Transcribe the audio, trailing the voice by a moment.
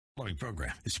The following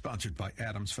program is sponsored by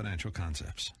Adams Financial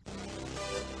Concepts.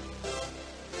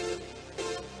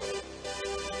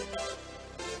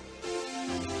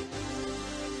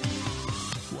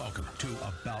 Welcome to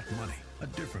About Money, a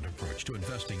different approach to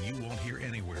investing you won't hear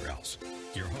anywhere else.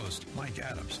 Your host, Mike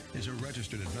Adams, is a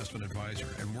registered investment advisor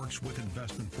and works with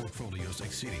investment portfolios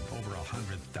exceeding over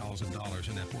 $100,000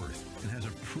 in net worth and has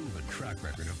a proven track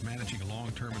record of managing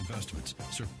long-term investments,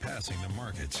 surpassing the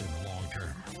markets in the long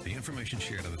term. The information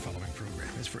shared on the following program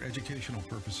is for educational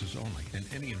purposes only, and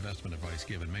any investment advice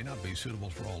given may not be suitable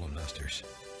for all investors.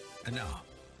 And now,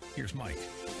 here's Mike.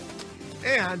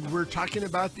 And we're talking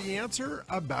about the answer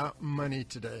about money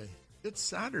today. It's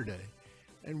Saturday,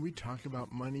 and we talk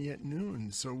about money at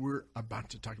noon, so we're about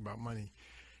to talk about money.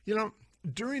 You know,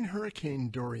 during Hurricane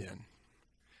Dorian,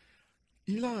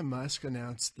 Elon Musk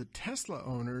announced that Tesla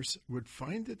owners would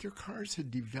find that their cars had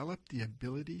developed the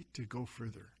ability to go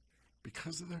further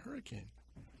because of the hurricane.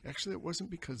 Actually, it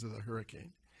wasn't because of the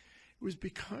hurricane. It was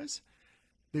because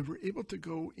they were able to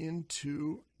go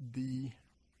into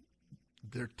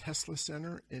their Tesla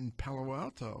center in Palo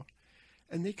Alto,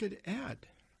 and they could add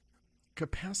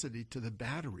capacity to the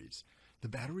batteries. The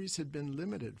batteries had been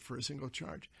limited for a single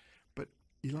charge, but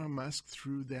Elon Musk,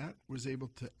 through that, was able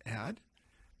to add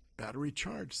battery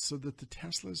charge so that the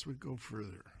Teslas would go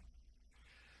further.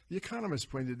 The Economist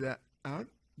pointed that out.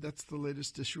 That's the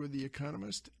latest issue of The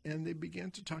Economist, and they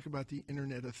began to talk about the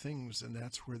Internet of Things, and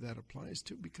that's where that applies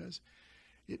to, because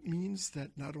it means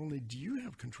that not only do you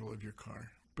have control of your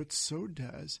car, but so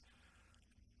does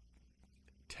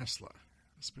Tesla,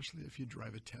 especially if you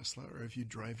drive a Tesla or if you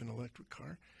drive an electric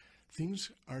car.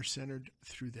 Things are centered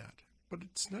through that. But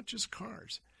it's not just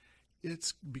cars.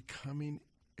 It's becoming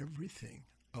everything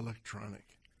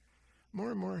electronic.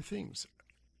 More and more things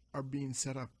are being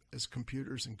set up as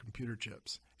computers and computer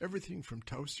chips. Everything from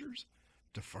toasters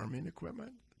to farming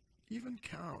equipment, even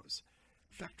cows,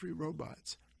 factory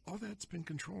robots. All that's been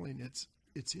controlling.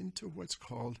 It's into what's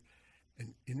called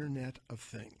an Internet of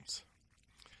Things.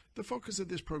 The focus of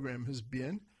this program has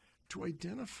been to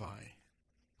identify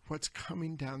what's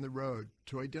coming down the road,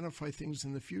 to identify things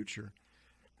in the future,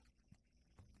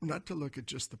 not to look at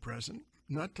just the present,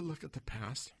 not to look at the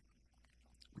past,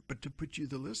 but to put you,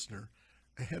 the listener,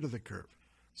 ahead of the curve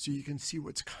so you can see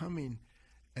what's coming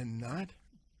and not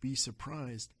be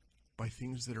surprised by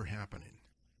things that are happening.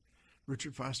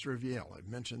 Richard Foster of Yale, I've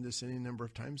mentioned this any number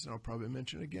of times, and I'll probably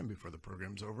mention it again before the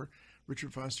program's over.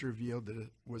 Richard Foster of Yale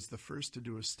was the first to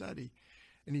do a study,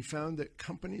 and he found that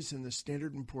companies in the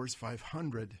Standard & Poor's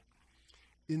 500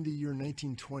 in the year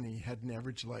 1920 had an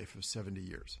average life of 70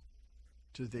 years.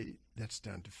 Today, that's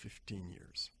down to 15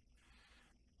 years.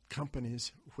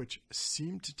 Companies which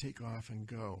seem to take off and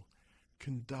go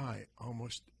can die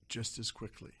almost just as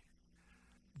quickly.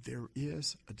 There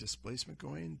is a displacement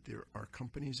going. There are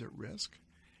companies at risk.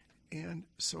 And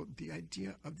so the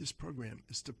idea of this program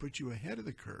is to put you ahead of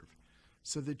the curve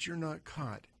so that you're not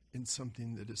caught in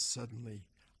something that is suddenly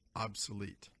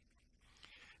obsolete.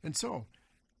 And so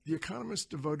The Economist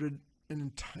devoted an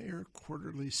entire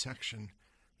quarterly section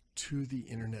to the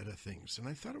Internet of Things. And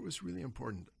I thought it was really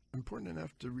important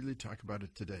enough to really talk about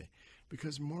it today,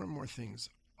 because more and more things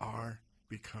are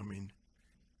becoming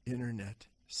Internet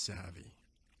savvy.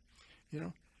 You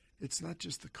know, it's not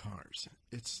just the cars.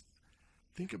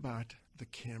 Think about the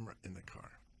camera in the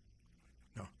car.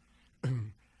 No,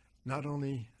 not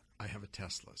only I have a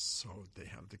Tesla, so they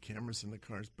have the cameras in the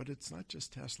cars, but it's not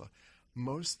just Tesla.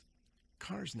 Most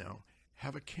cars now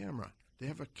have a camera. They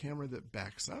have a camera that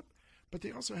backs up, but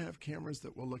they also have cameras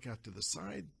that will look out to the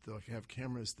side. They'll have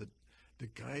cameras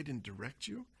that guide and direct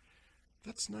you.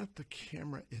 That's not the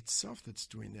camera itself that's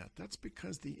doing that. That's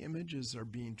because the images are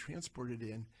being transported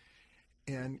in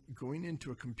and going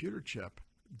into a computer chip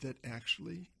that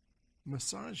actually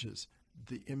massages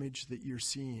the image that you're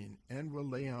seeing and will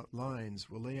lay out lines,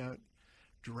 will lay out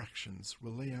directions,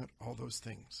 will lay out all those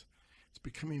things. It's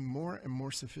becoming more and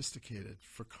more sophisticated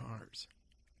for cars.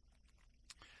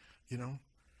 You know,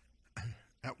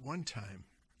 at one time,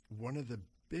 one of the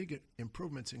big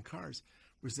improvements in cars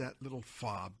was that little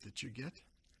fob that you get.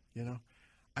 You know,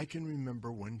 I can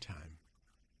remember one time,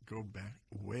 go back,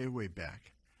 way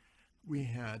back, we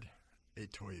had a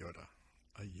Toyota,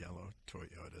 a yellow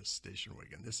Toyota station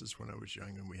wagon. This is when I was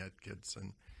young and we had kids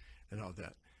and all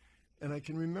that. And I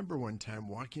can remember one time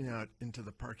walking out into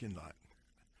the parking lot,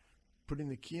 putting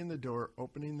the key in the door,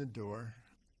 opening the door,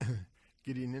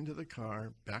 getting into the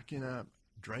car, backing up,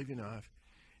 driving off.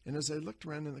 And as I looked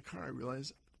around in the car, I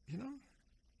realized, you know,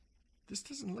 this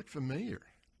doesn't look familiar.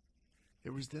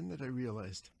 It was then that I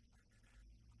realized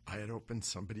I had opened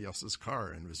somebody else's car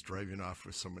and was driving off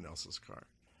with someone else's car.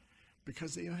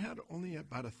 because they had only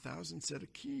about 1,000 set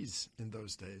of keys in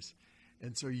those days.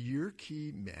 And so your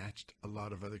key matched a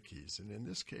lot of other keys. And in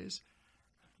this case,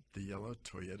 the yellow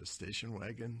Toyota station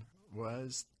wagon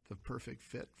was the perfect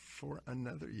fit for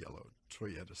another yellow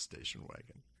Toyota station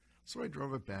wagon. So I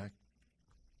drove it back,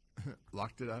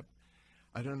 locked it up.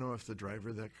 I don't know if the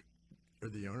driver that or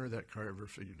the owner of that car ever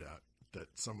figured out that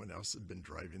someone else had been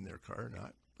driving their car or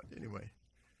not. But anyway,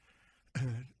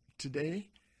 today,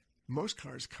 most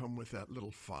cars come with that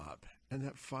little fob, and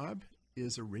that fob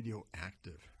is a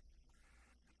radioactive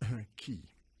key.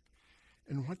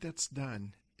 And what that's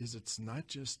done is it's not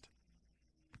just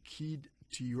keyed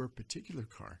to your particular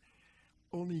car.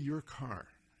 Only your car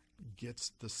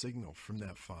gets the signal from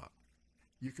that fob.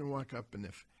 You can walk up, and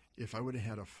if I would have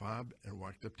had a fob and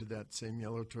walked up to that same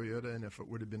yellow Toyota, and if it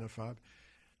would have been a fob,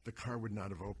 the car would not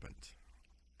have opened.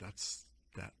 That's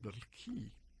that little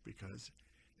key, because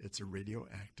it's a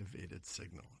radio-activated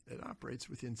signal. It operates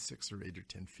within 6 or 8 or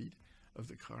 10 feet of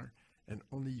the car, and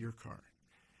only your car.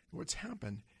 What's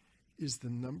happened is the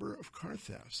number of car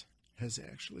thefts has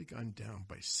actually gone down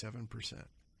by 7%.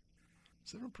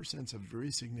 7% is a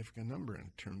very significant number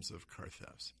in terms of car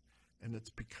thefts. And it's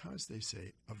because, they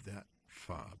say, of that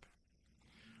fob.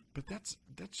 But that's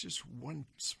just one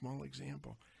small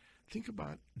example. Think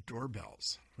about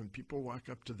doorbells. When people walk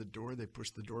up to the door, they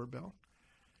push the doorbell.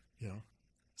 You know,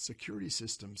 security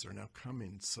systems are now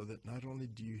coming so that not only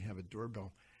do you have a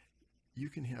doorbell, you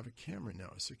can have a camera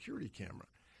now, a security camera.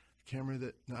 A camera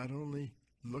that not only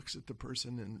looks at the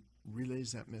person and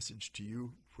relays that message to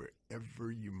you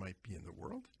wherever you might be in the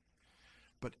world,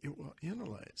 but it will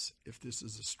analyze if this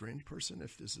is a strange person,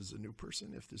 if this is a new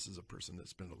person, if this is a person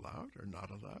that's been allowed or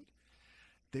not allowed.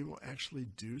 They will actually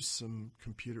do some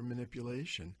computer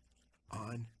manipulation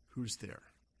on who's there.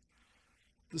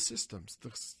 The systems,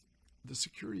 the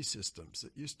security systems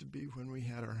that used to be when we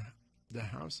had the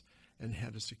house and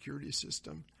had a security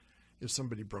system. If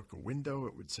somebody broke a window,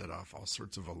 it would set off all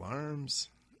sorts of alarms.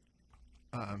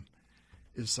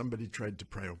 If somebody tried to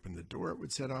pry open the door, it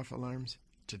would set off alarms.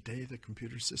 Today, the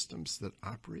computer systems that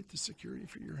operate the security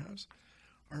for your house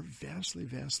are vastly,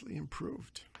 vastly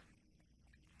improved.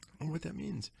 And what that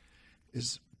means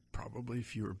is probably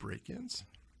fewer break-ins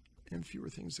and fewer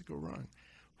things that go wrong.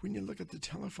 When you look at the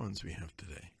telephones we have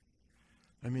today,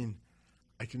 I mean,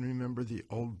 I can remember the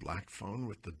old black phone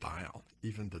with the dial,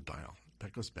 even the dial.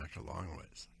 That goes back a long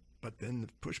ways. But then the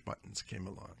push buttons came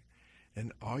along,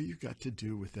 and all you got to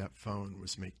do with that phone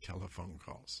was make telephone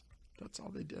calls. That's all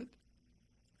they did.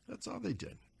 That's all they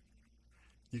did.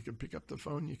 You could pick up the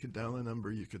phone, you could dial a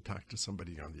number, you could talk to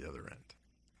somebody on the other end.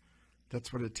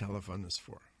 That's what a telephone is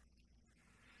for.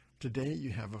 Today, you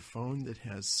have a phone that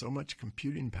has so much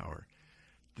computing power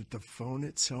that the phone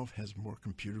itself has more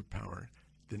computer power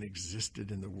than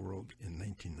existed in the world in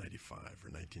 1995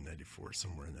 or 1994,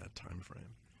 somewhere in that time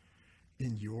frame.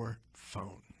 In your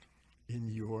phone, in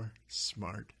your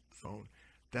smartphone.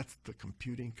 That's the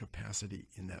computing capacity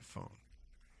in that phone.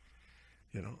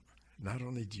 You know, not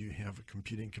only do you have a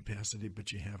computing capacity,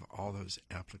 but you have all those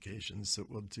applications that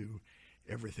will do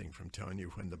everything from telling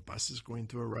you when the bus is going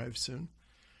to arrive soon,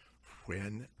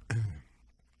 when you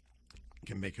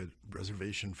can make a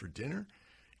reservation for dinner.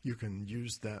 You can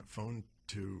use that phone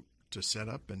to set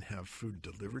up and have food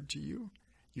delivered to you.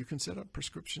 You can set up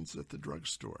prescriptions at the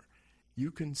drugstore.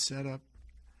 You can set up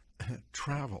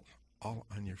travel all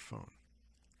on your phone.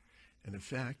 And in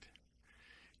fact,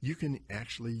 you can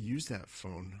actually use that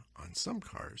phone on some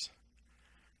cars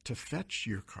to fetch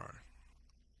your car.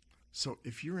 So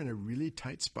if you're in a really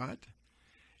tight spot,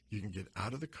 you can get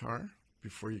out of the car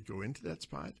before you go into that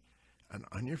spot, and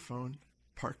on your phone,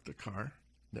 park the car,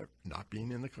 not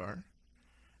being in the car.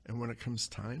 And when it comes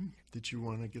time that you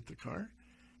want to get the car,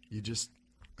 you just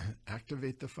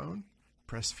activate the phone,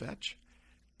 press fetch,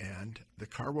 and the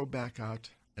car will back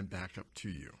out and back up to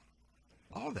you.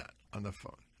 All that on the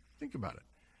phone. Think about it.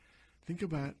 Think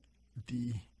about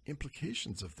the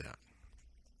implications of that.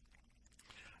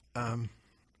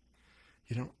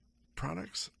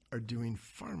 Products are doing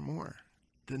far more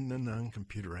than the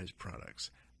non-computerized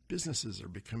products. Businesses are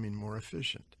becoming more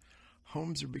efficient.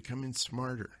 Homes are becoming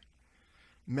smarter.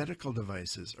 Medical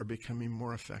devices are becoming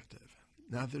more effective.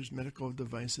 Now there's medical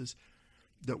devices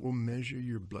that will measure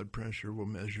your blood pressure, will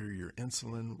measure your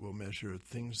insulin, will measure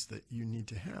things that you need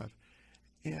to have,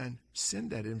 and send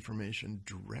that information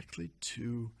directly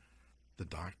to the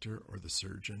doctor or the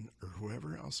surgeon or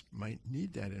whoever else might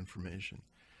need that information.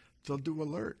 They'll do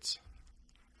alerts.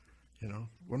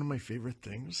 One of my favorite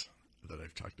things that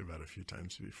I've talked about a few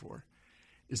times before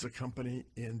is a company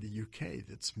in the UK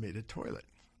that's made a toilet.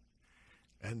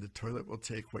 And the toilet will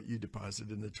take what you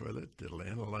deposit in the toilet. It'll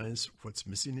analyze what's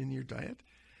missing in your diet.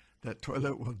 That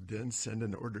toilet will then send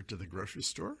an order to the grocery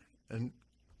store and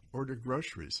order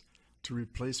groceries to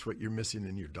replace what you're missing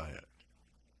in your diet.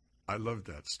 I love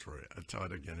that story. I tell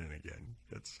it again and again.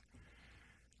 It's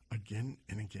again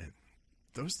and again.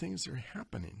 Those things are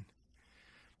happening.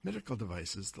 Medical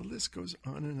devices, the list goes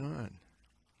on and on.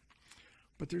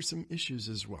 But there's some issues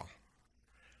as well.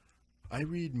 I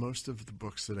read most of the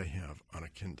books that I have on a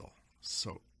Kindle.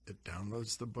 So it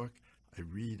downloads the book. I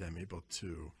read. I'm able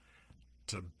to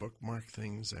bookmark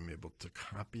things. I'm able to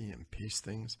copy and paste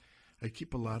things. I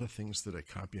keep a lot of things that I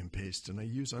copy and paste and I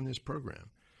use on this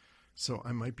program. So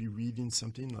I might be reading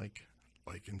something like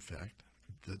in fact,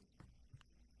 the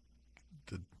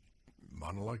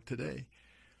monologue today.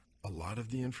 A lot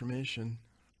of the information,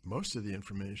 most of the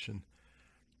information,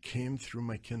 came through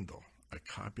my Kindle. I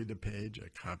copied a page, I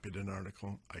copied an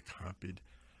article, I copied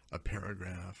a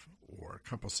paragraph or a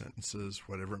couple sentences,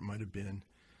 whatever it might have been,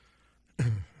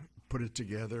 put it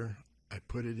together. I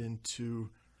put it into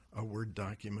a Word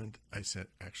document. I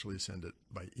actually send it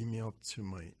by email to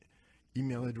my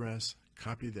email address,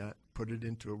 copy that, put it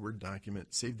into a Word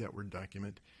document, save that Word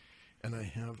document, and I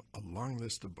have a long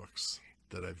list of books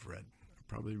that I've read. I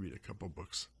probably read a couple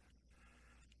books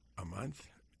a month,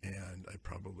 and I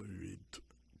probably read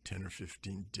 10 or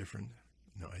 15 different,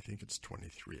 no, I think it's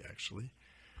 23 actually,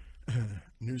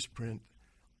 newsprint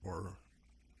or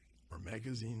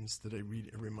magazines that I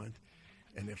read every month.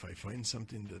 And if I find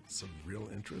something that's of real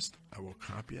interest, I will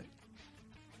copy it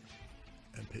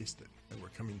and paste it. And we're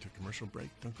coming to commercial break.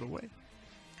 Don't go away,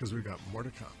 because we've got more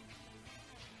to come.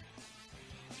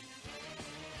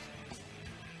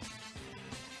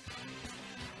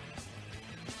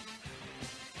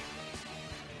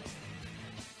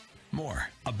 More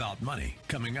about money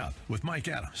coming up with Mike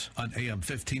Adams on AM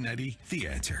 1590, The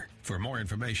Answer. For more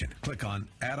information, click on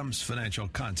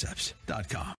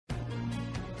adamsfinancialconcepts.com.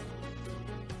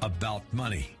 About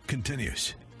Money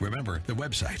continues. Remember the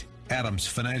website,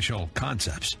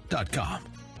 adamsfinancialconcepts.com.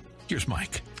 Here's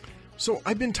Mike. So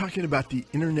I've been talking about the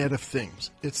Internet of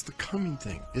Things. It's the coming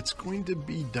thing. It's going to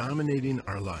be dominating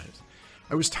our lives.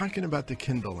 I was talking about the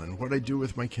Kindle and what I do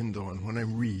with my Kindle and when I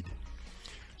read.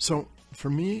 So for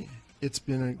me, it's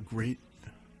been a great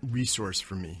resource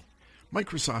for me.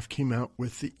 Microsoft came out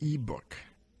with the ebook,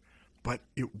 but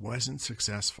it wasn't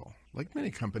successful. Like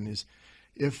many companies,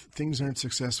 if things aren't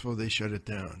successful, they shut it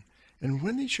down. And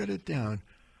when they shut it down,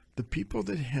 the people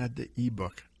that had the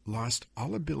ebook lost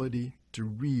all ability to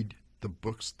read the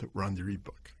books that were on their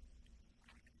ebook.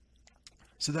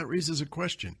 So that raises a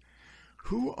question.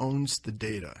 Who owns the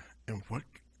data, and what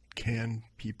can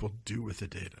people do with the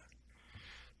data?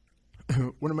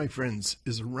 One of my friends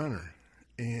is a runner,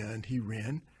 and he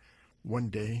ran one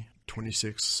day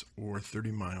 26 or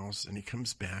 30 miles, and he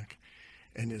comes back,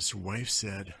 and his wife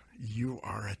said, "You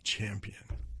are a champion."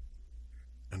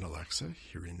 And Alexa,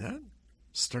 hearing that,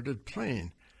 started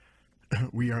playing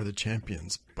 "We Are the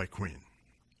Champions" by Queen.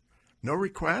 No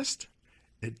request.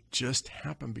 It just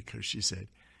happened because she said,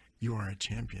 "You are a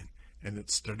champion." And it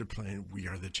started playing "We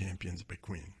Are the Champions" by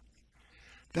Queen.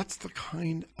 That's the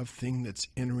kind of thing that's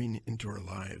entering into our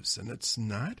lives, and it's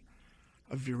not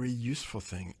a very useful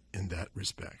thing in that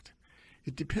respect.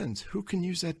 It depends. Who can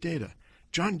use that data?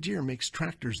 John Deere makes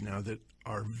tractors now that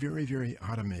are very, very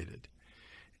automated,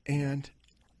 and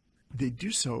they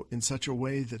do so in such a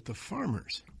way that the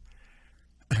farmers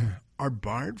are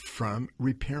barred from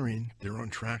repairing their own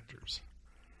tractors.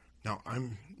 Now,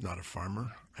 I'm not a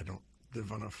farmer. I don't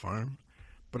live on a farm,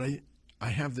 but I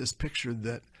have this picture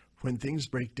that when things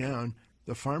break down,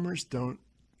 the farmers don't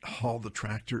haul the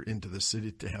tractor into the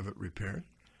city to have it repaired.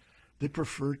 They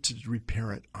prefer to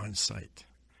repair it on site.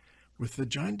 With the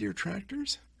John Deere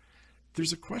tractors,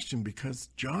 there's a question because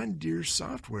John Deere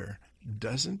software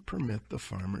doesn't permit the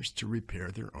farmers to repair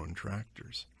their own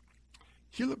tractors.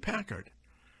 Hewlett Packard,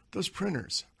 those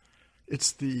printers,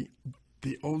 it's the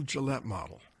old Gillette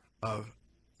model of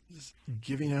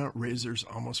giving out razors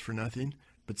almost for nothing,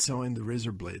 but selling the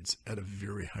razor blades at a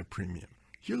very high premium.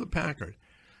 Hewlett Packard,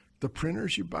 the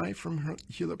printers you buy from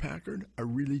Hewlett Packard are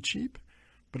really cheap,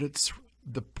 but it's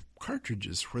the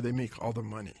cartridges where they make all the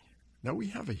money. Now we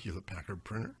have a Hewlett Packard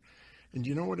printer, and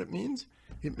you know what it means?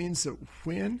 It means that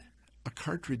when a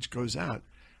cartridge goes out,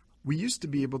 we used to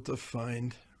be able to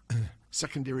find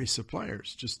secondary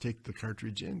suppliers. Just take the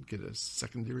cartridge in, get a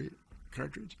secondary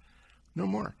cartridge. No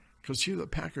more, because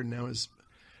Hewlett Packard now is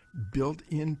built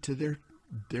into their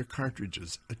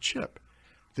cartridges a chip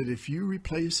that if you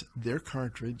replace their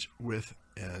cartridge with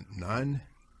a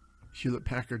non-Hewlett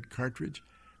Packard cartridge,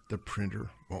 the printer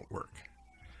won't work.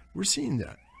 We're seeing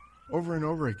that. over and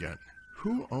over again.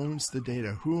 Who owns the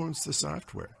data? Who owns the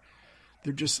software?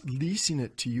 They're just leasing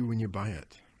it to you when you buy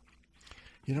it.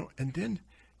 And then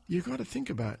you got to think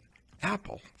about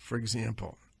Apple, for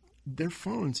example. Their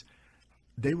phones,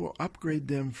 they will upgrade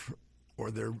them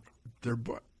or their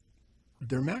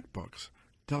MacBooks.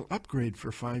 They'll upgrade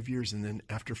for 5 years, and then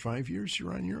after 5 years,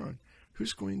 you're on your own.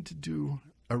 Who's going to do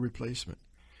a replacement?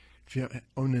 If you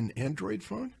own an Android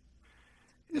phone,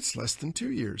 it's less than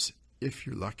 2 years, if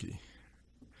you're lucky.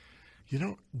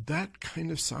 That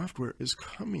kind of software is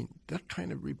coming. That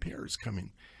kind of repair is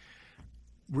coming.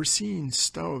 We're seeing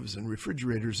stoves and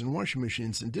refrigerators and washing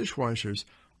machines and dishwashers,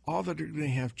 all that are going to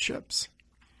have chips.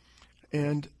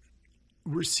 And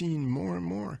we're seeing more and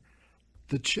more.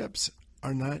 The chips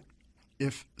are not,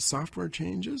 if software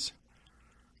changes,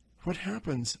 what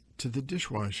happens to the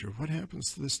dishwasher? What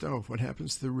happens to the stove? What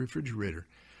happens to the refrigerator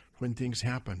when things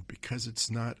happen because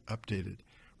it's not updated?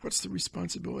 What's the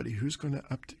responsibility? Who's going to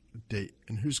update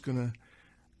and who's going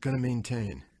to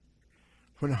maintain?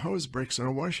 When a hose breaks on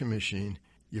a washing machine,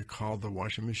 you call the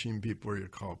washing machine people, or you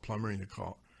call a plumber, and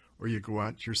or you go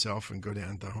out yourself and go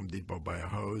down to Home Depot, buy a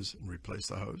hose and replace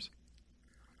the hose.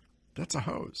 That's a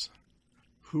hose.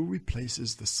 Who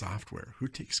replaces the software? Who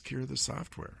takes care of the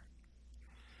software?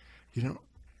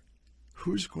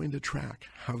 Who's going to track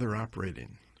how they're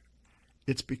operating?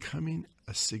 It's becoming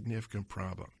a significant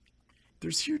problem.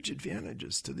 There's huge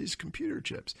advantages to these computer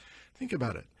chips. Think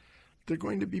about it. They're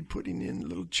going to be putting in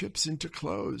little chips into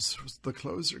clothes. The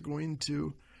clothes are going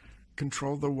to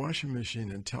control the washing machine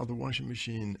and tell the washing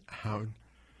machine how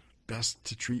best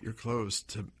to treat your clothes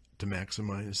to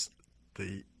maximize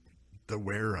the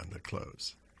wear on the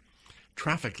clothes.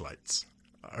 Traffic lights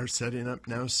are setting up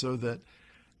now so that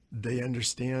they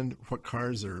understand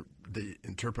they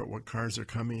interpret what cars are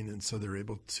coming, and so they're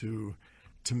able to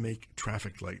make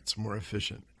traffic lights more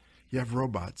efficient. You have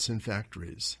robots in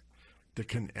factories that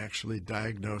can actually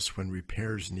diagnose when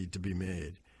repairs need to be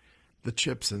made. The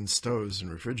chips in stoves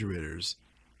and refrigerators,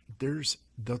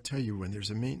 they'll tell you when there's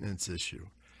a maintenance issue.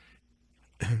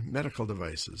 Medical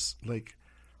devices like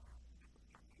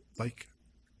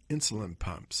insulin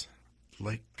pumps,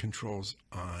 like controls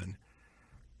on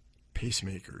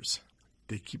pacemakers,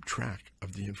 they keep track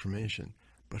of the information.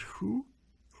 But who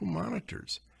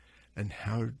monitors? And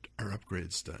how are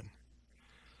upgrades done?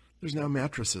 There's now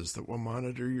mattresses that will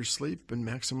monitor your sleep and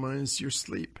maximize your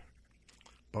sleep.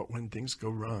 But when things go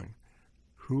wrong,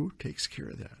 who takes care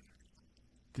of that?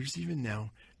 There's even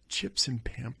now chips in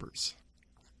Pampers.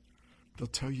 They'll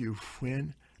tell you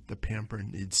when the pamper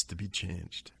needs to be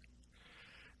changed.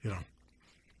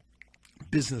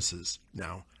 Businesses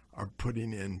now are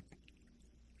putting in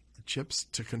chips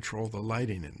to control the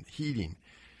lighting and heating.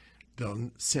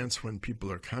 They'll sense when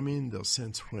people are coming. They'll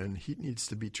sense when heat needs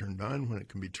to be turned on, when it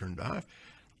can be turned off.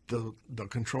 They'll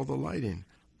control the lighting.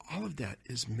 All of that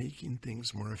is making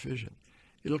things more efficient.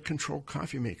 It'll control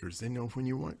coffee makers. They know when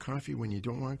you want coffee, when you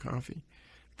don't want coffee.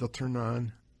 They'll turn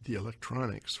on the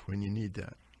electronics when you need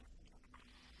that.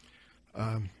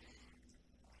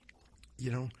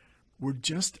 We're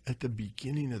just at the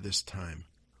beginning of this time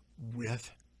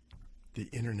with the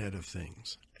Internet of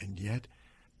Things, and yet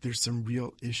there's some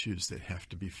real issues that have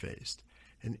to be faced.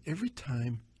 And every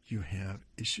time you have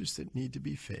issues that need to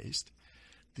be faced,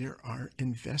 there are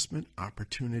investment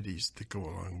opportunities that go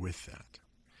along with that.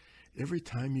 Every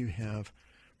time you have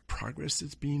progress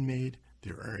that's being made,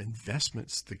 there are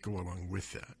investments that go along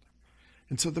with that.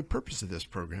 And so the purpose of this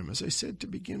program, as I said to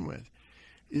begin with,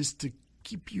 is to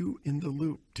keep you in the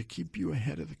loop, to keep you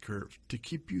ahead of the curve, to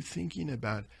keep you thinking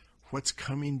about what's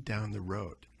coming down the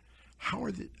road. How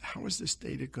is this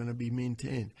data going to be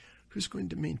maintained? Who's going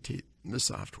to maintain the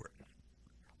software?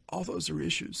 All those are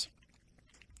issues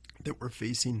that we're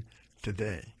facing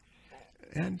today.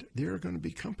 And there are going to be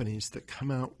companies that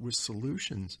come out with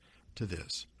solutions to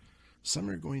this. Some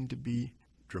are going to be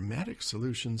dramatic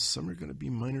solutions, some are going to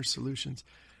be minor solutions,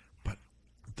 but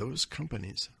those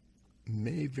companies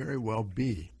may very well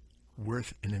be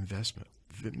worth an investment.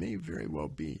 It may very well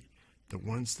be the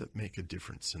ones that make a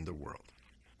difference in the world.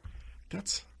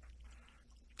 That's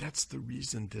the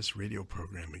reason this radio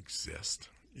program exists,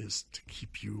 is to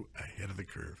keep you ahead of the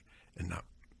curve and not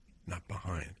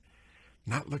behind.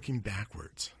 Not looking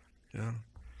backwards. You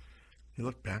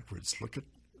look backwards, go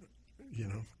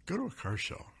to a car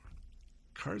show.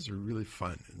 Cars are really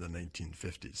fun in the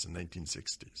 1950s and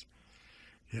 1960s,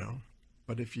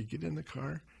 But if you get in the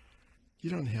car, you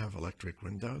don't have electric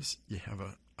windows. You have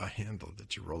a handle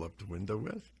that you roll up the window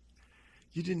with.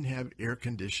 You didn't have air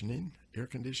conditioning. Air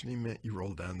conditioning meant you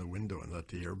rolled down the window and let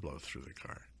the air blow through the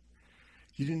car.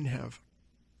 You didn't have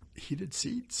heated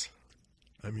seats.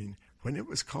 When it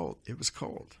was cold, it was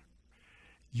cold.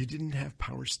 You didn't have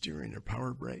power steering or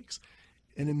power brakes.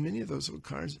 And in many of those old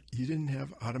cars, you didn't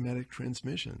have automatic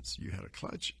transmissions. You had a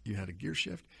clutch, you had a gear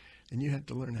shift, and you had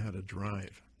to learn how to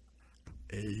drive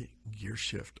a gear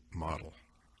shift model.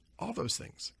 All those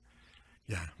things.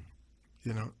 Yeah,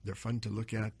 they're fun to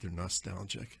look at. They're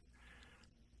nostalgic.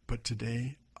 But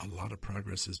today, a lot of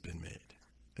progress has been made.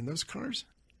 And those cars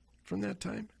from that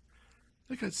time,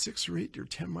 they got 6 or 8 or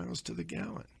 10 miles to the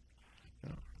gallon.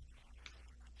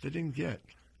 They didn't get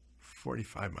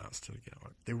 45 miles to the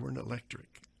gallon. They weren't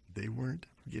electric. They weren't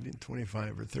getting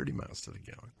 25 or 30 miles to the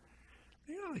gallon.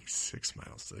 They got like 6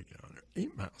 miles to the gallon or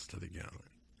 8 miles to the gallon.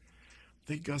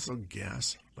 They guzzle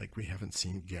gas like we haven't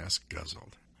seen gas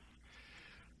guzzled.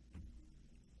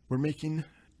 We're making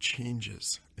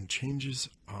changes, and changes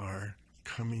are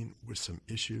coming with some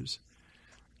issues.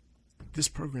 This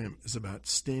program is about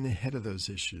staying ahead of those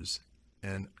issues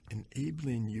and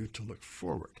enabling you to look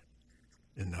forward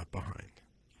and not behind.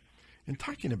 And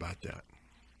talking about that,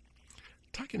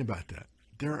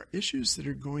 there are issues that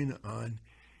are going on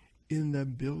in the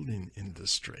building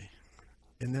industry.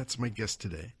 And that's my guest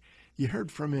today. You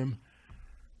heard from him,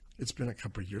 it's been a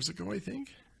couple of years ago, I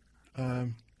think.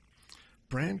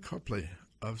 Brian Copley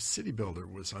of City Builder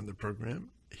was on the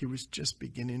program. He was just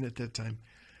beginning at that time.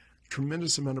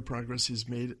 Tremendous amount of progress he's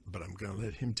made, but I'm going to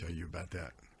let him tell you about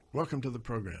that. Welcome to the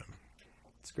program.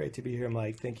 It's great to be here,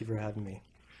 Mike. Thank you for having me.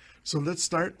 So let's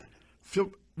start.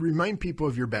 Phil, remind people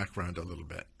of your background a little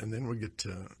bit, and then we'll get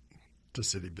to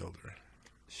City Builder.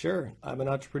 Sure. I'm an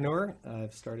entrepreneur.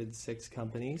 I've started 6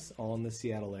 companies, all in the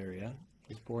Seattle area. I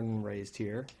was born and raised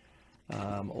here.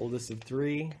 Oldest of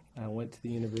 3. I went to the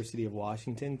University of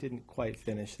Washington. Didn't quite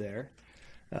finish there,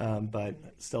 but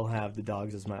still have the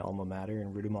dogs as my alma mater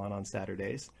and root them on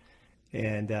Saturdays.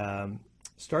 And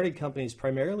started companies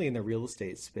primarily in the real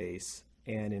estate space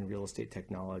and in real estate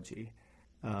technology.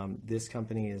 This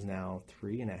company is now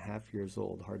 3.5 years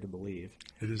old. Hard to believe.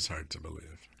 It is hard to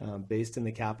believe. Based in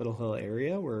the Capitol Hill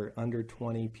area, we're under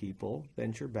 20 people,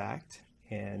 venture-backed,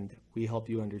 and we help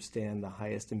you understand the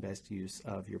highest and best use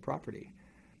of your property.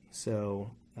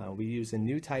 So we use a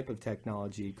new type of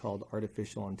technology called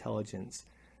artificial intelligence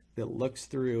that looks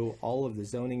through all of the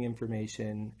zoning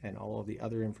information and all of the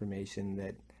other information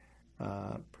that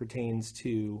pertains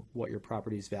to what your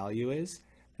property's value is.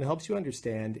 It helps you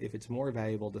understand if it's more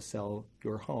valuable to sell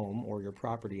your home or your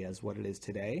property as what it is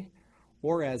today,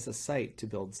 or as a site to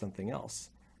build something else.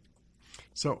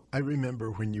 So I remember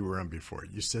when you were on before,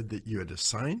 you said that you had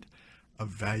assigned a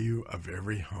value of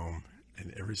every home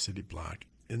in every city block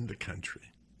in the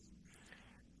country.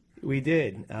 We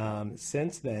did.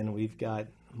 Since then, we've got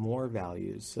more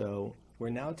values. So we're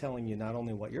now telling you not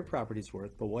only what your property's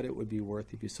worth, but what it would be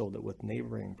worth if you sold it with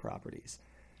neighboring properties.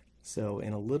 So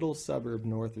in a little suburb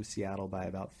north of Seattle by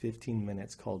about 15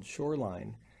 minutes called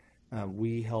Shoreline,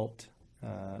 we helped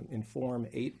inform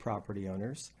 8 property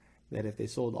owners that if they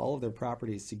sold all of their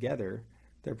properties together,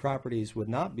 their properties would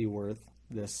not be worth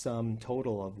the sum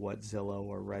total of what Zillow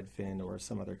or Redfin or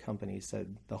some other company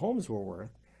said the homes were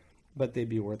worth, but they'd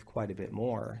be worth quite a bit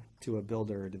more to a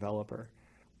builder or developer.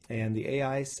 And the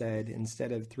AI said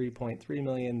instead of 3.3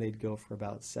 million, they'd go for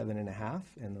about 7.5,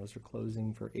 and those are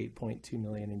closing for 8.2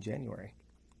 million in January.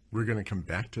 We're going to come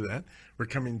back to that. We're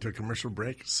coming to a commercial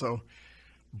break. So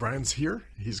Brian's here.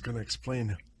 He's going to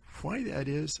explain why that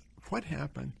is, what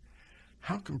happened,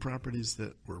 how come properties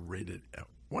that were rated at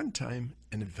one time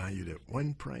and valued at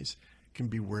one price can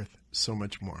be worth so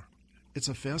much more. It's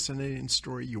a fascinating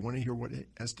story. You want to hear what it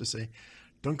has to say?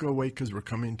 Don't go away because we're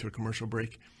coming to a commercial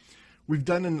break. We've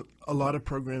done a lot of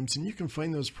programs, and you can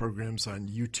find those programs on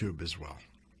YouTube as well.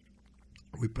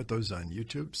 We put those on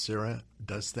YouTube. Sarah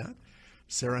does that.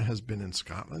 Sarah has been in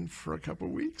Scotland for a couple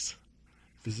of weeks,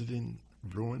 visiting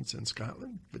ruins in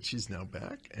Scotland, but she's now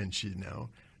back, and she now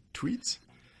tweets.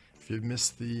 If you've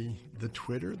missed the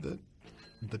Twitter, the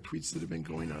tweets that have been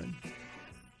going on,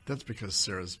 that's because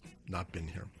Sarah's not been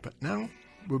here. But now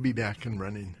we'll be back and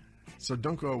running, so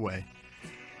don't go away.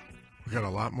 We've got a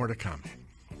lot more to come.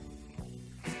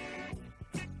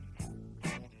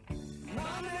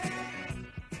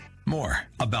 More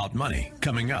about money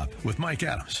coming up with Mike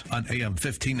Adams on AM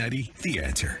 1590, The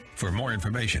Answer. For more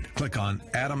information, click on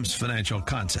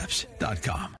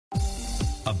adamsfinancialconcepts.com.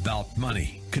 About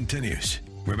Money continues.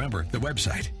 Remember the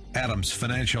website,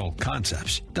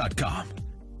 adamsfinancialconcepts.com.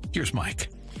 Here's Mike.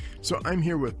 So I'm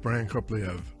here with Brian Copley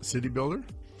of City Builder.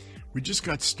 We just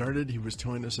got started. He was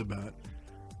telling us about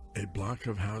a block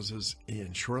of houses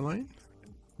in Shoreline.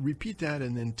 Repeat that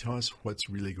and then tell us what's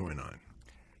really going on.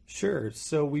 Sure.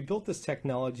 So we built this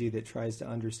technology that tries to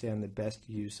understand the best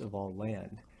use of all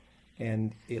land.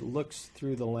 And it looks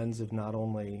through the lens of not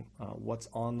only what's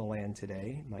on the land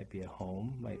today, might be a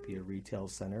home, might be a retail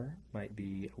center, might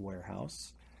be a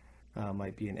warehouse,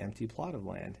 might be an empty plot of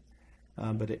land.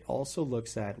 But it also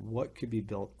looks at what could be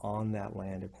built on that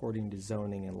land according to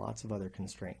zoning and lots of other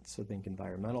constraints. So think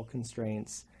environmental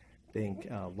constraints, think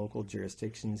local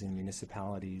jurisdictions and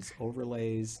municipalities,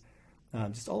 overlays,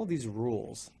 just all of these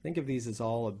rules. Think of these as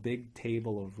all a big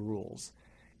table of rules.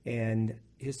 And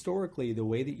historically, the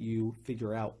way that you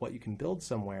figure out what you can build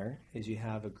somewhere is you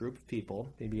have a group of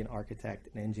people, maybe an architect,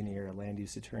 an engineer, a land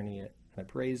use attorney, an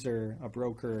appraiser, a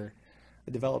broker,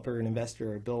 a developer, an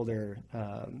investor, a builder,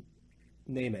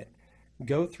 name it.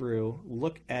 Go through,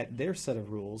 look at their set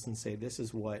of rules and say, this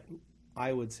is what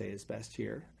I would say is best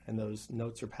here. And those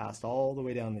notes are passed all the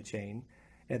way down the chain.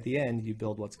 At the end, you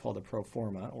build what's called a pro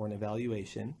forma, or an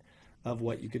evaluation of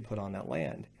what you could put on that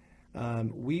land.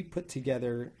 We put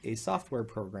together a software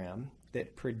program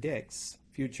that predicts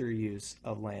future use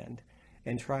of land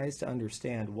and tries to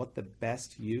understand what the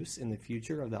best use in the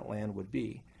future of that land would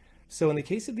be. So in the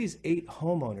case of these 8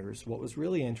 homeowners, what was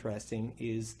really interesting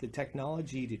is the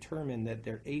technology determined that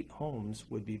their 8 homes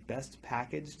would be best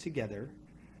packaged together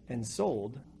and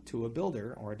sold to a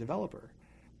builder or a developer.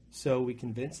 So we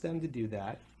convinced them to do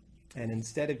that. And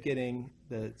instead of getting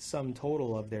the sum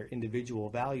total of their individual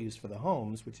values for the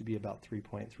homes, which would be about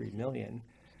 3.3 million,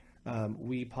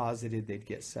 we posited they'd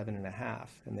get 7.5,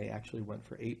 and they actually went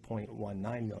for 8.19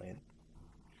 million.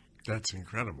 That's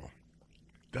incredible.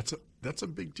 That's a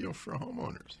big deal for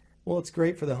homeowners. Well, it's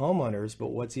great for the homeowners,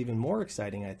 but what's even more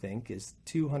exciting, I think, is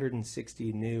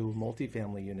 260 new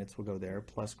multifamily units will go there,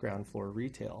 plus ground floor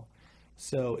retail.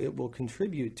 So it will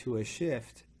contribute to a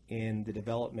shift in the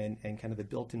development and kind of the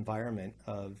built environment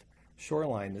of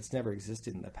shoreline that's never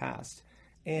existed in the past.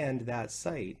 And that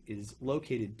site is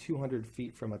located 200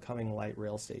 feet from a coming light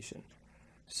rail station.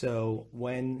 So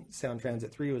when Sound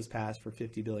Transit 3 was passed for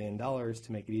 $50 billion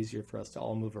to make it easier for us to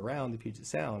all move around the Puget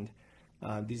Sound,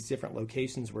 these different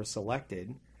locations were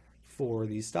selected for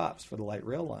these stops for the light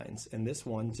rail lines. And this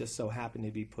one just so happened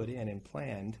to be put in and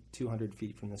planned 200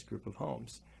 feet from this group of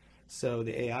homes. So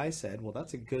the AI said, well,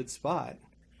 that's a good spot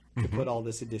to put all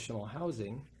this additional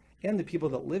housing. And the people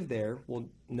that live there will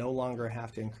no longer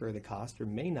have to incur the cost, or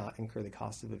may not incur the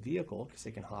cost of a vehicle, because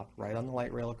they can hop right on the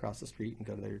light rail across the street and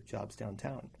go to their jobs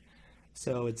downtown.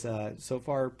 So it's so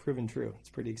far proven true. It's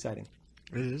pretty exciting.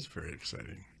 It is very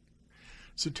exciting.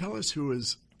 So tell us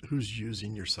who's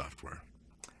using your software.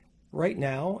 Right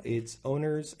now, it's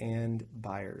owners and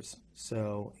buyers.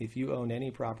 So if you own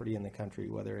any property in the country,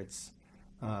 whether it's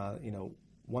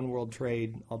One World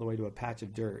Trade all the way to a patch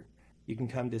of dirt, you can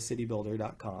come to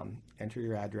citybuilder.com, enter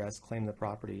your address, claim the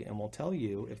property, and we'll tell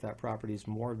you if that property is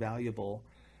more valuable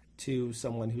to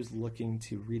someone who's looking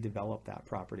to redevelop that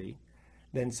property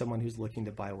than someone who's looking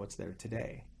to buy what's there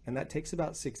today. And that takes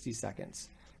about 60 seconds.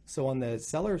 So on the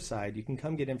seller side, you can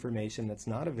come get information that's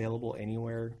not available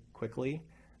anywhere quickly,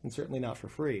 and certainly not for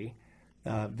free,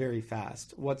 very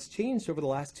fast. What's changed over the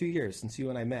last 2 years since you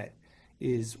and I met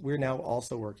is we're now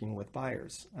also working with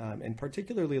buyers, and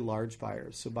particularly large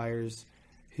buyers. So buyers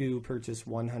who purchase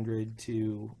 100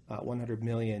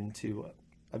 million to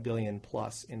 $1 billion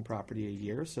plus in property a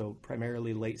year. So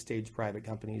primarily late stage private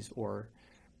companies or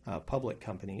public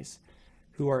companies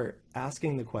who are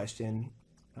asking the question,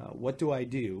 what do I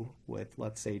do with,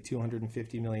 let's say,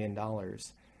 $250 million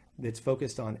that's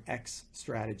focused on X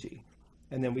strategy?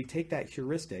 And then we take that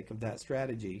heuristic of that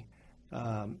strategy,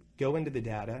 go into the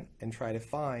data and try to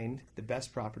find the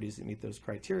best properties that meet those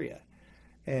criteria.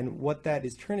 And what that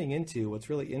is turning into, what's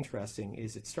really interesting,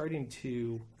 is it's starting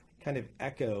to kind of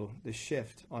echo the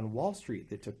shift on Wall Street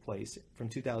that took place from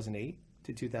 2008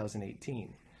 to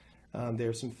 2018. There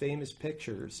are some famous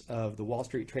pictures of the Wall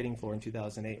Street trading floor in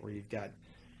 2008 where you've got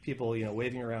people,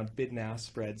 waving around bid and ask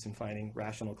spreads and finding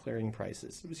rational clearing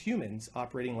prices. It was humans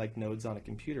operating like nodes on a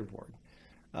computer board.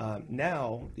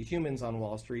 Now the humans on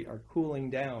Wall Street are cooling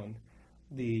down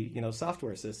the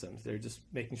software systems. They're just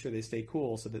making sure they stay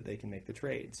cool so that they can make the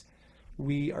trades.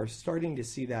 We are starting to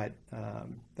see that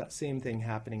that same thing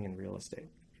happening in real estate.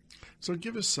 So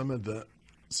give us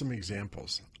some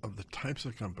examples of the types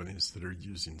of companies that are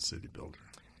using City Builder.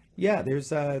 Yeah,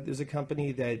 there's a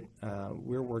company that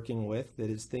we're working with that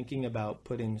is thinking about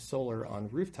putting solar on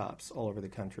rooftops all over the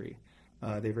country.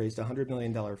 They've raised a $100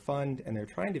 million fund, and they're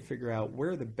trying to figure out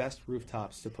where are the best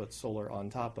rooftops to put solar on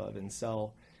top of and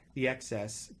sell the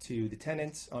excess to the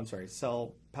tenants.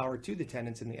 Sell power to the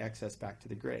tenants and the excess back to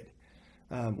the grid.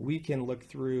 We can look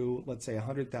through, let's say,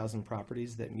 100,000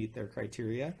 properties that meet their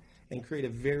criteria and create a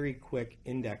very quick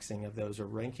indexing of those or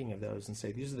ranking of those and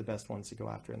say these are the best ones to go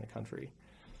after in the country.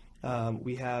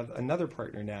 We have another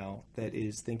partner now that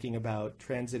is thinking about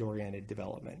transit-oriented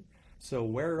development. So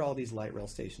where are all these light rail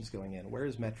stations going in? Where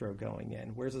is Metro going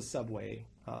in? Where's a subway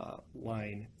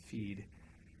line feed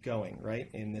going, right,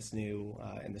 in this new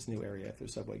area, if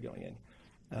there's subway going in?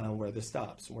 Where are the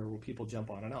stops? Where will people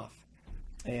jump on and off?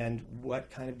 And what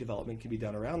kind of development can be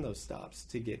done around those stops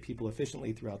to get people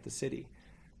efficiently throughout the city?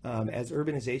 As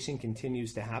urbanization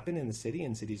continues to happen in the city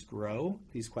and cities grow,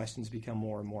 these questions become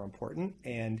more and more important,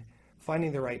 and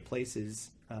finding the right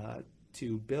places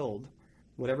to build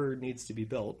whatever needs to be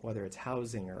built, whether it's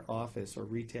housing or office or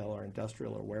retail or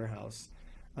industrial or warehouse,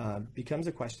 becomes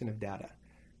a question of data.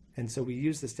 And so we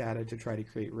use this data to try to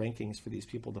create rankings for these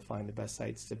people to find the best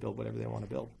sites to build whatever they want to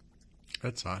build.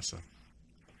 That's awesome.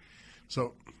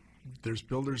 So there's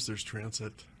builders, there's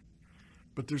transit,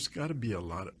 but there's got to be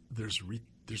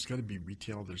there's got to be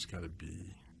retail, there's got to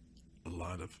be a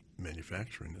lot of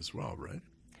manufacturing as well, right?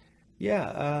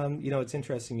 Yeah, it's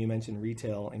interesting you mentioned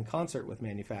retail in concert with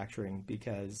manufacturing,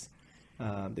 because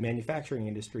the manufacturing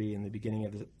industry in the beginning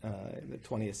of the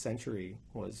 20th century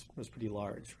was pretty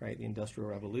large, right? The Industrial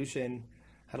Revolution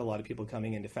had a lot of people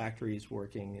coming into factories,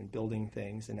 working and building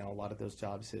things, and now a lot of those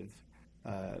jobs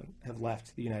have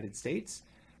left the United States.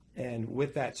 And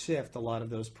with that shift, a lot of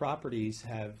those properties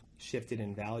have shifted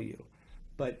in value.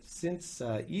 But since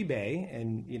eBay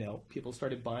and people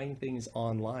started buying things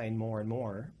online more and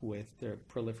more with the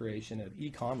proliferation of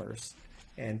e-commerce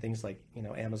and things like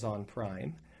Amazon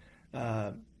Prime,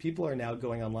 people are now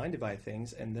going online to buy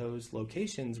things, and those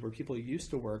locations where people used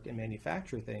to work and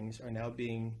manufacture things are now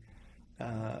being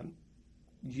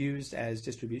used as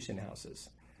distribution houses.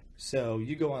 So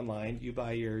you go online, you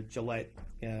buy your Gillette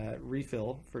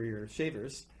refill for your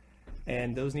shavers,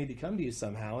 and those need to come to you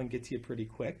somehow and get to you pretty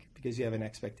quick, because you have an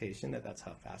expectation that that's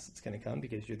how fast it's going to come,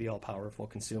 because you're the all-powerful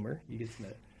consumer. You get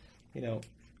to,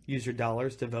 use your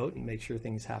dollars to vote and make sure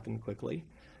things happen quickly.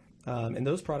 And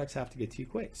those products have to get to you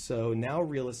quick. So now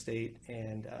real estate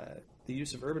and the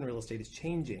use of urban real estate is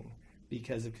changing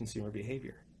because of consumer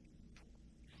behavior.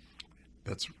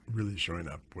 That's really showing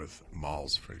up with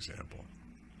malls, for example.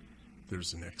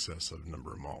 There's an excessive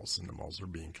number of malls, and the malls are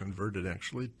being converted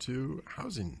actually to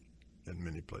housing in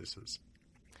many places.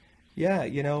 Yeah,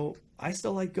 I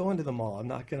still like going to the mall. I'm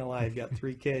not going to lie. I've got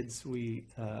 3 kids. We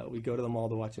go to the mall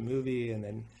to watch a movie, and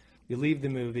then we leave the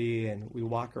movie and we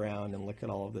walk around and look at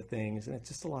all of the things, and it's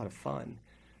just a lot of fun.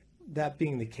 That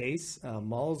being the case,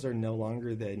 malls are no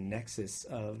longer the nexus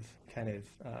of kind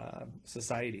of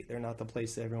society. They're not the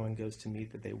place that everyone goes to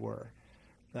meet that they were.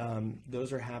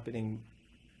 Those are happening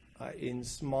in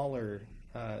smaller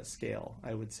scale,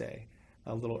 I would say.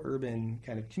 Little urban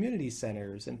kind of community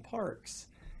centers and parks,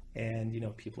 and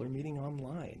people are meeting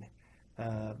online.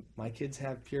 My kids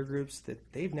have peer groups that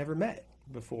they've never met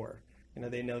before.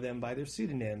 They know them by their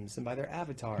pseudonyms and by their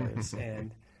avatars,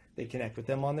 and they connect with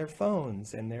them on their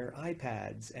phones and their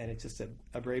iPads, and it's just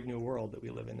a brave new world that we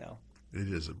live in now. It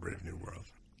is a brave new world.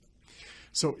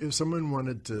 So if someone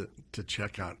wanted to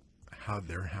check out how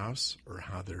their house or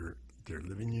how their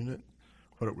living unit,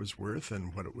 what it was worth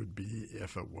and what it would be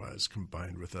if it was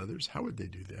combined with others, how would they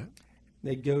do that?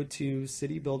 They go to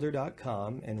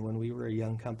citybuilder.com, and when we were a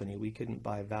young company, we couldn't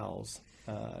buy vowels,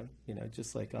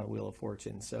 just like on Wheel of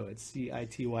Fortune. So it's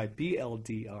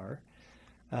CITYBLDR.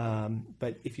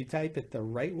 But if you type it the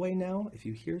right way now, if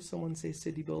you hear someone say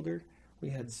City Builder,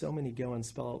 we had so many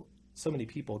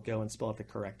people go and spell it the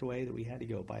correct way that we had to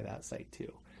go by that site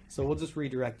too. So we'll just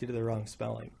redirect you to the wrong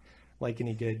spelling, like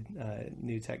any good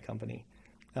new tech company.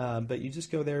 But you just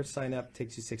go there, sign up,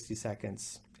 takes you 60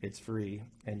 seconds. It's free,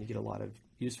 and you get a lot of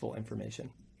useful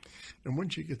information. And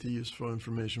once you get the useful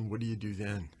information, what do you do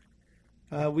then?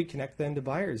 We connect them to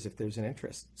buyers if there's an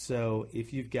interest. So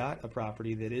if you've got a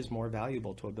property that is more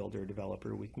valuable to a builder or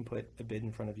developer, we can put a bid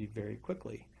in front of you very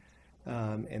quickly.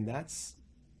 And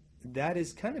that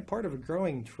is kind of part of a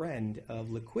growing trend of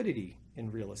liquidity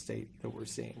in real estate that we're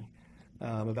seeing.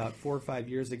 About 4 or 5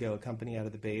 years ago, a company out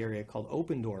of the Bay Area called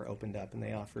Open Door opened up, and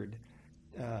they offered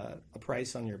a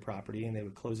price on your property, and they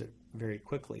would close it very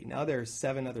quickly. Now there are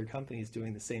 7 other companies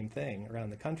doing the same thing around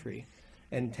the country,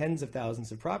 and tens of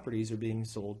thousands of properties are being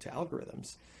sold to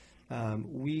algorithms.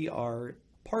 We are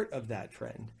part of that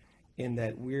trend in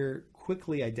that we're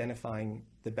quickly identifying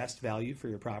the best value for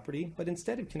your property, but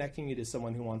instead of connecting you to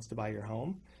someone who wants to buy your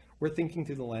home, we're thinking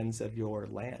through the lens of your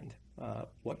land.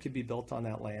 What could be built on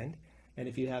that land? And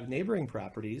if you have neighboring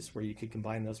properties where you could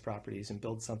combine those properties and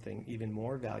build something even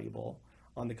more valuable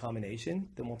on the combination,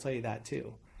 then we'll tell you that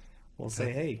too. We'll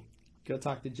say, hey, go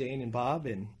talk to Jane and Bob,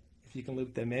 and if you can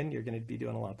loop them in, you're going to be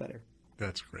doing a lot better.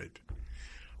 That's great.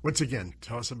 Once again,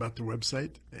 tell us about the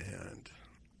website and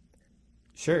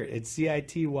Sure. It's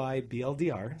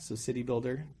CITYBLDR, so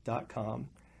citybuilder.com.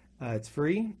 It's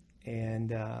free,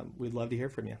 and we'd love to hear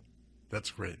from you.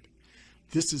 That's great.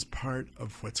 This is part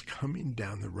of what's coming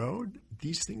down the road.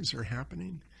 These things are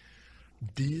happening.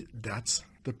 That's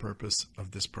the purpose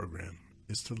of this program,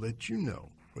 is to let you know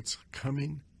what's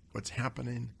coming, what's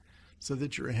happening, so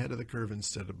that you're ahead of the curve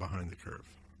instead of behind the curve.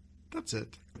 That's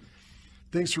it.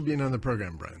 Thanks for being on the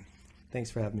program, Brian.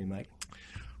 Thanks for having me, Mike.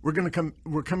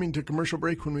 We're coming to commercial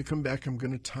break. When we come back, I'm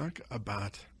going to talk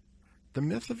about the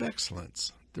myth of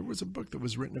excellence. There was a book that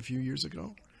was written a few years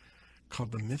ago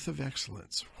called The Myth of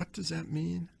Excellence. What does that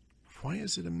mean? Why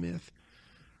is it a myth?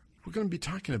 We're going to be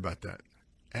talking about that.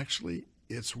 Actually,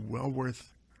 it's well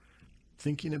worth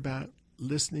thinking about,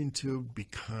 listening to,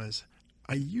 because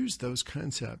I use those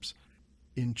concepts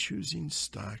in choosing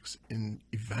stocks, in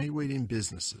evaluating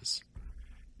businesses.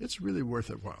 It's really worth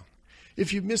it while.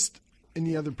 If you missed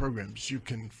any other programs, you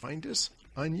can find us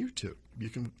on YouTube. You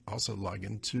can also log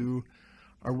into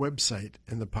our website,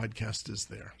 and the podcast is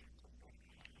there.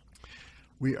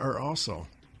 We've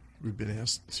been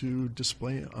asked to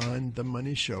display on the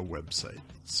Money Show website.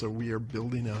 So we are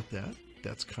building out that.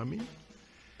 That's coming.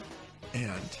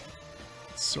 And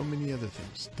so many other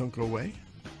things. Don't go away.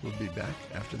 We'll be back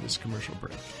after this commercial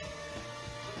break.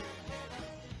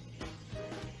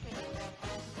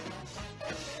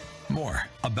 More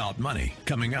About Money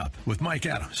coming up with Mike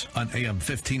Adams on AM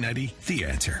 1590, The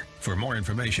Answer. For more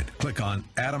information, click on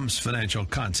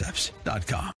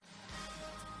adamsfinancialconcepts.com.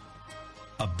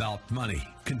 About Money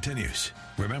continues.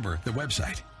 Remember the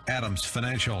website,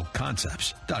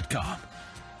 adamsfinancialconcepts.com.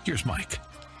 Here's Mike.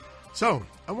 So,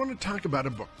 I want to talk about a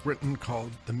book written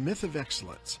called The Myth of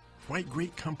Excellence: Why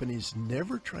Great Companies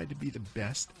Never Try to Be the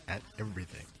Best at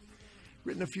Everything.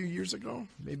 Written a few years ago,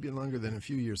 maybe longer than a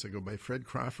few years ago, by Fred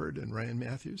Crawford and Ryan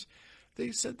Matthews.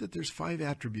 They said that there's 5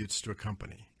 attributes to a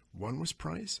company. One was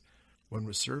price, one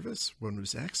was service, one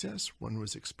was access, one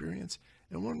was experience,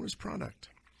 and one was product.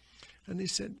 And they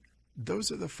said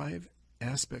those are the 5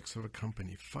 aspects of a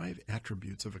company, 5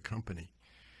 attributes of a company.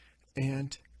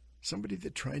 And somebody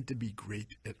that tried to be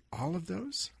great at all of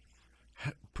those,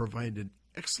 provided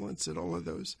excellence at all of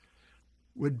those,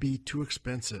 would be too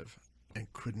expensive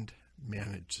and couldn't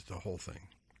manage the whole thing.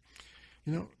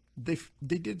 You know, they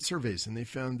did surveys, and they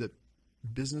found that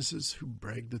businesses who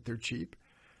bragged that they're cheap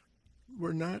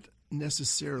were not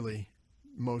necessarily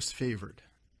most favored.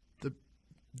 The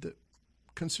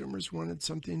consumers wanted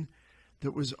something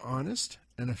that was honest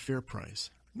and a fair price,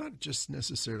 not just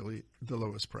necessarily the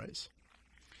lowest price.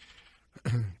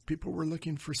 People were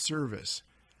looking for service,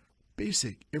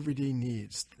 basic everyday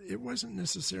needs. It wasn't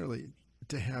necessarily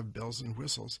to have bells and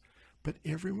whistles, but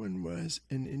everyone was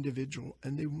an individual,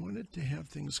 and they wanted to have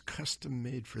things custom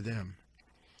made for them.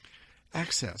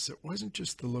 Access, it wasn't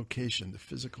just the location, the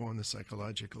physical and the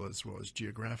psychological as well as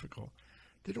geographical.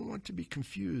 They don't want to be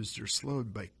confused or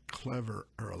slowed by clever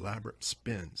or elaborate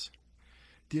spins.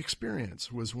 The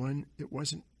experience was one, it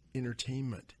wasn't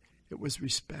entertainment. It was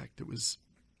respect. It was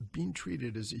being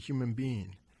treated as a human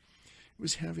being. It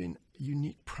was having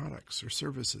unique products or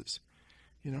services.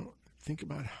 You know, think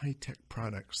about high-tech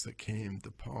products that came, the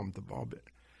Palm, the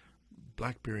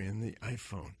BlackBerry, and the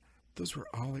iPhone. Those were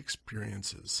all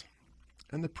experiences.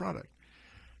 And the product.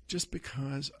 Just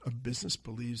because a business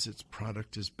believes its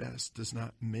product is best does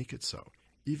not make it so.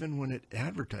 Even when it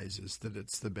advertises that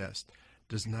it's the best,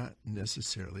 does not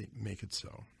necessarily make it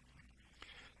so.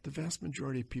 The vast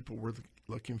majority of people were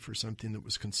looking for something that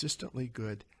was consistently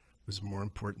good, was more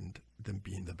important than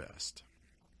being the best.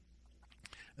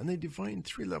 And they defined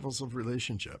 3 levels of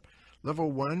relationship.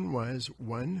 Level 1 was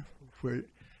one where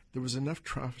there was enough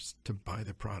trust to buy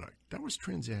the product. That was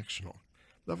transactional.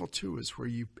 Level 2 is where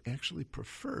you actually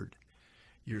preferred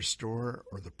your store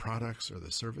or the products or the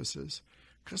services.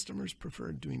 Customers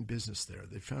preferred doing business there.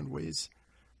 They found ways,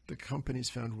 the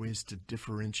companies found ways to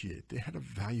differentiate. They had a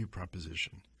value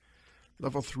proposition.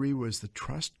 Level 3 was the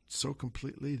trust so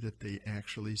completely that they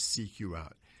actually seek you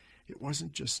out. It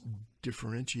wasn't just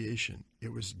differentiation,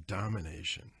 it was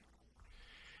domination.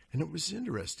 And it was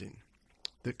interesting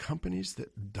that companies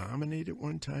that dominate at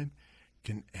one time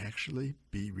can actually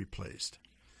be replaced.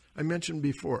 I mentioned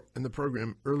before in the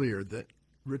program earlier that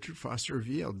Richard Foster of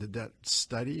Yale did that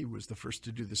study, was the first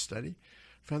to do the study,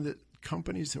 found that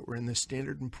companies that were in the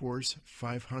Standard & Poor's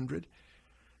 500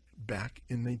 back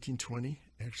in 1920,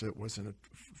 actually it wasn't a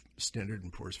Standard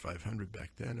 & Poor's 500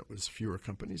 back then, it was fewer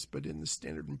companies, but in the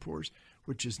Standard & Poor's,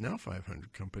 which is now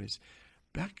 500 companies,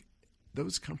 back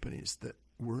those companies that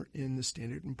were in the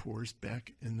Standard & Poor's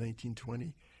back in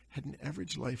 1920 had an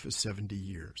average life of 70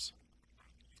 years.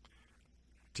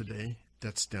 Today,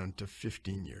 that's down to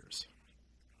 15 years.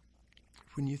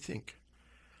 when you think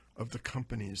of the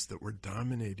companies that were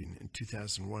dominating in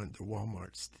 2001, the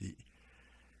Walmarts, the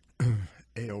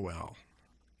AOL,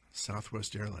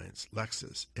 Southwest Airlines,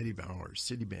 Lexus, Eddie Bauer,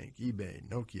 Citibank, eBay,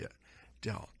 Nokia,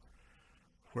 Dell.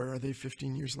 Where are they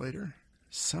 15 years later?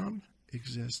 Some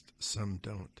exist, some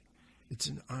don't. It's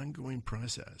an ongoing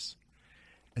process.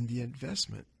 And the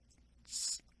investments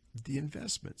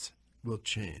will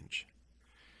change.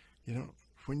 You know,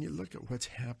 when you look at what's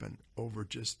happened over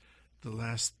just the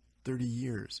last 30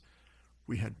 years,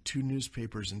 we had 2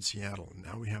 newspapers in Seattle.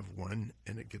 Now we have 1,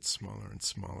 and it gets smaller and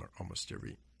smaller almost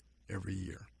every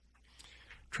year.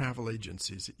 Travel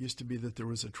agencies. It used to be that there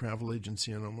was a travel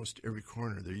agency on almost every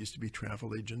corner. There used to be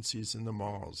travel agencies in the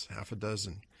malls, half a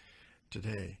dozen.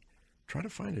 Today, try to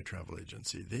find a travel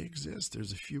agency. They exist.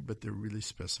 There's a few, but they're really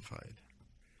specified.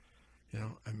 You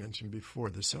know, I mentioned before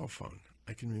the cell phone.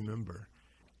 I can remember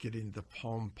getting the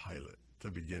Palm Pilot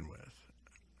to begin with.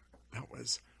 That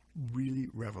was really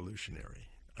revolutionary.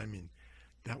 I mean,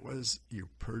 that was your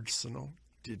personal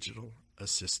digital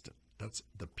assistant. That's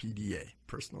the PDA,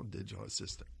 personal digital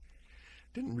assistant.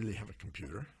 Didn't really have a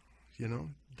computer, you know,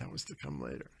 that was to come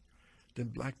later. Then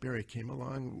BlackBerry came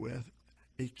along with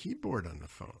a keyboard on the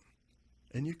phone,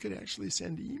 and you could actually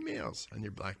send emails on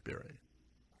your BlackBerry.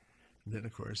 And then,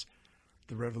 of course,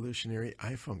 the revolutionary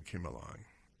iPhone came along,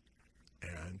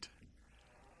 and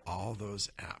all those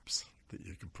apps that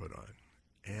you could put on,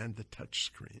 and the touch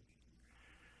screen.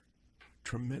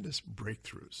 Tremendous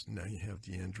breakthroughs. Now you have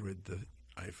the Android, the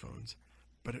iPhones,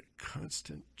 but a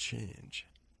constant change.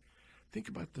 Think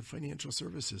about the financial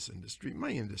services industry, my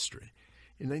industry.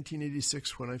 In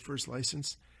 1986, when I first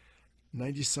licensed,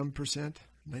 90-some%,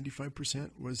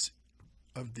 95% was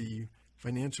of the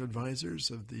financial advisors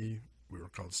of the, we were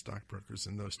called stockbrokers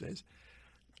in those days,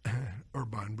 or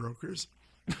bond brokers.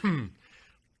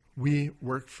 We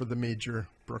worked for the major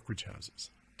brokerage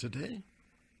houses. Today,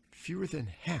 fewer than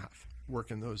half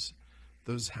work in those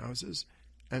houses,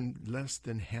 and less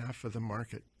than half of the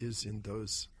market is in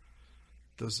those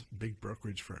big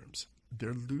brokerage firms.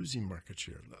 They're losing market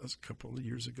share. A couple of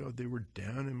years ago, they were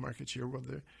down in market share while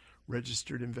the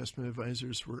registered investment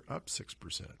advisors were up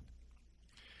 6%.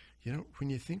 You know, when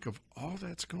you think of all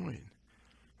that's going,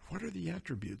 what are the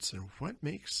attributes and what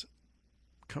makes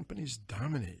companies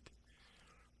dominate?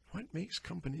 What makes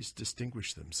companies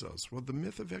distinguish themselves? Well, the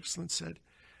myth of excellence said,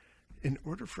 in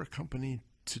order for a company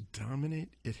to dominate,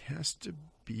 it has to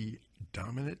be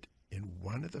dominant in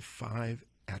one of the 5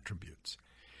 attributes.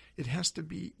 It has to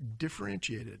be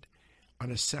differentiated on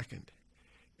a second,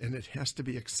 and it has to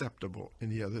be acceptable in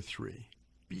the other 3.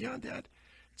 Beyond that,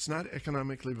 it's not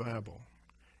economically viable.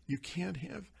 You can't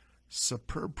have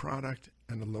superb product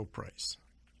and a low price.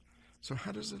 So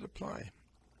how does it apply?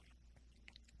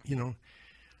 You know,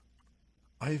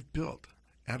 I've built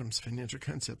Adams Financial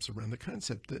Concepts around the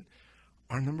concept that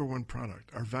our number one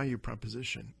product, our value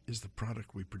proposition, is the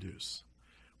product we produce.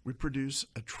 We produce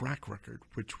a track record,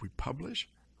 which we publish,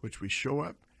 which we show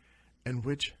up, and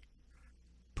which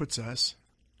puts us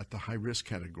at the high-risk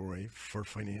category for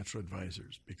financial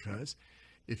advisors. Because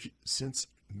since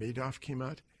Madoff came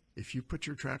out, if you put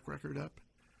your track record up,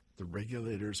 the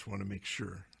regulators want to make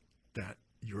sure that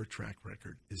your track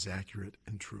record is accurate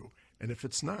and true. And if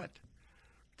it's not,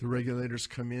 the regulators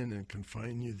come in and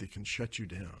confine you. They can shut you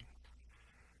down.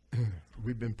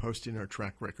 We've been posting our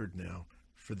track record now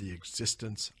for the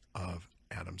existence of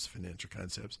Adams Financial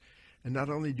Concepts. And not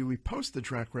only do we post the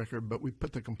track record, but we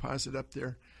put the composite up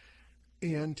there,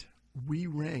 and we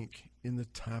rank in the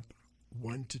top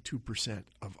 1 to 2%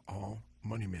 of all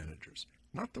money managers.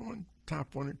 Not the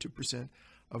top 1 or 2%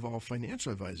 of all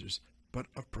financial advisors, but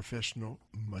of professional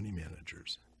money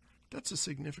managers. That's a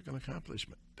significant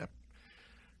accomplishment.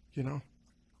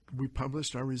 We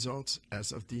published our results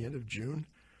as of the end of June.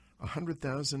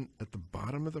 100,000 at the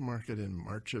bottom of the market in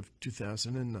March of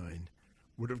 2009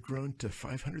 would have grown to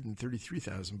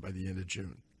 533,000 by the end of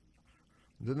June.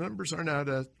 The numbers aren't out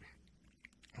yet.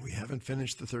 We haven't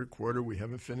finished the third quarter. We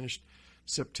haven't finished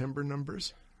September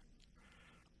numbers.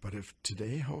 But if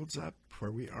today holds up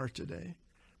where we are today,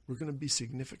 we're going to be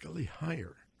significantly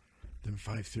higher than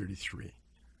 533.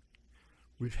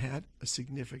 We've had a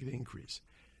significant increase.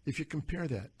 If you compare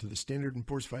that to the Standard &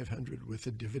 Poor's 500 with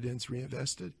the dividends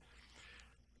reinvested,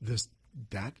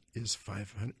 that is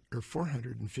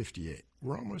 458.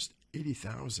 We're almost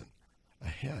 80,000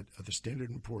 ahead of the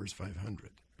Standard & Poor's 500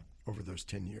 over those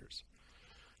 10 years.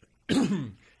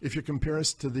 If you compare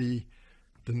us to the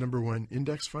number one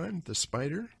index fund, the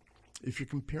SPDR, if you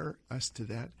compare us to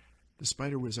that, the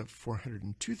SPDR was up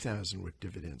 402,000 with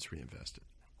dividends reinvested.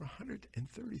 We're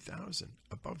 130,000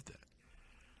 above that.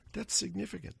 That's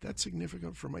significant. That's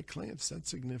significant for my clients. That's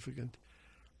significant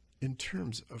in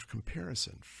terms of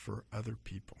comparison for other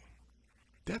people.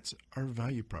 That's our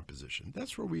value proposition.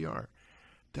 That's where we are.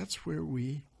 That's where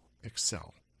we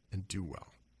excel and do well.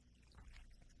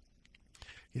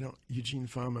 You know, Eugene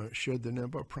Fama shared the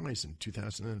Nobel Prize in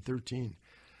 2013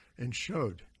 and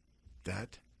showed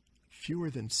that fewer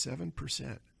than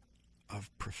 7%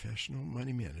 of professional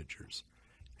money managers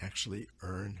actually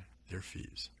earn their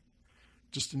fees.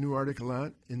 Just a new article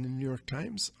out in the New York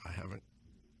Times. I haven't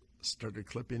started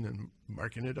clipping and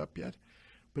marking it up yet,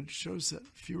 but it shows that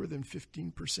fewer than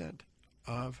 15%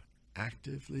 of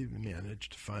actively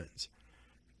managed funds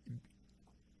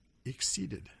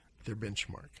exceeded their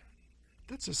benchmark.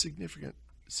 That's a significant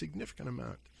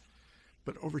amount.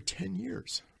 But over 10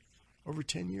 years,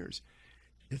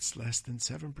 it's less than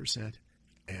 7%,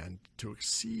 and to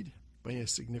exceed by a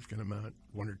significant amount,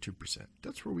 1 or 2%.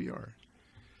 That's where we are.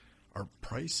 Our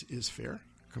price is fair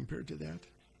compared to that.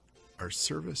 Our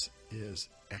service is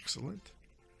excellent.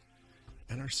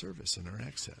 And our service and our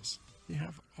access, you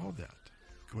have all that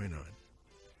going on.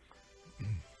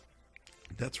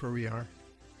 That's where we are.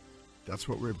 That's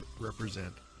what we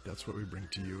represent. That's what we bring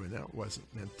to you. And that wasn't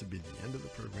meant to be the end of the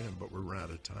program, but we're out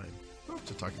of time. We'll have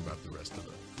to talk about the rest of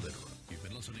it later on. You've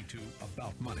been listening to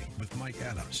About Money with Mike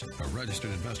Adams, a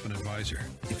registered investment advisor.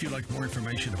 If you'd like more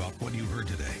information about what you heard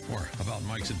today, or about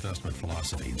Mike's investment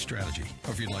philosophy and strategy,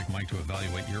 or if you'd like Mike to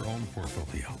evaluate your own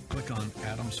portfolio, click on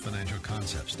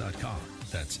adamsfinancialconcepts.com.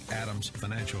 That's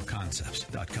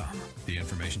adamsfinancialconcepts.com. The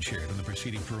information shared in the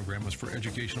preceding program was for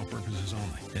educational purposes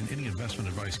only, and any investment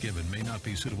advice given may not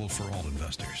be suitable for all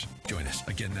investors. Join us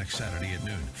again next Saturday at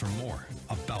noon for more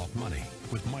About Money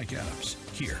with Mike Adams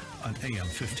here on AM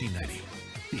 1590.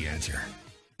 The Answer.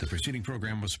 The preceding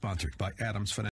program was sponsored by Adams Financial.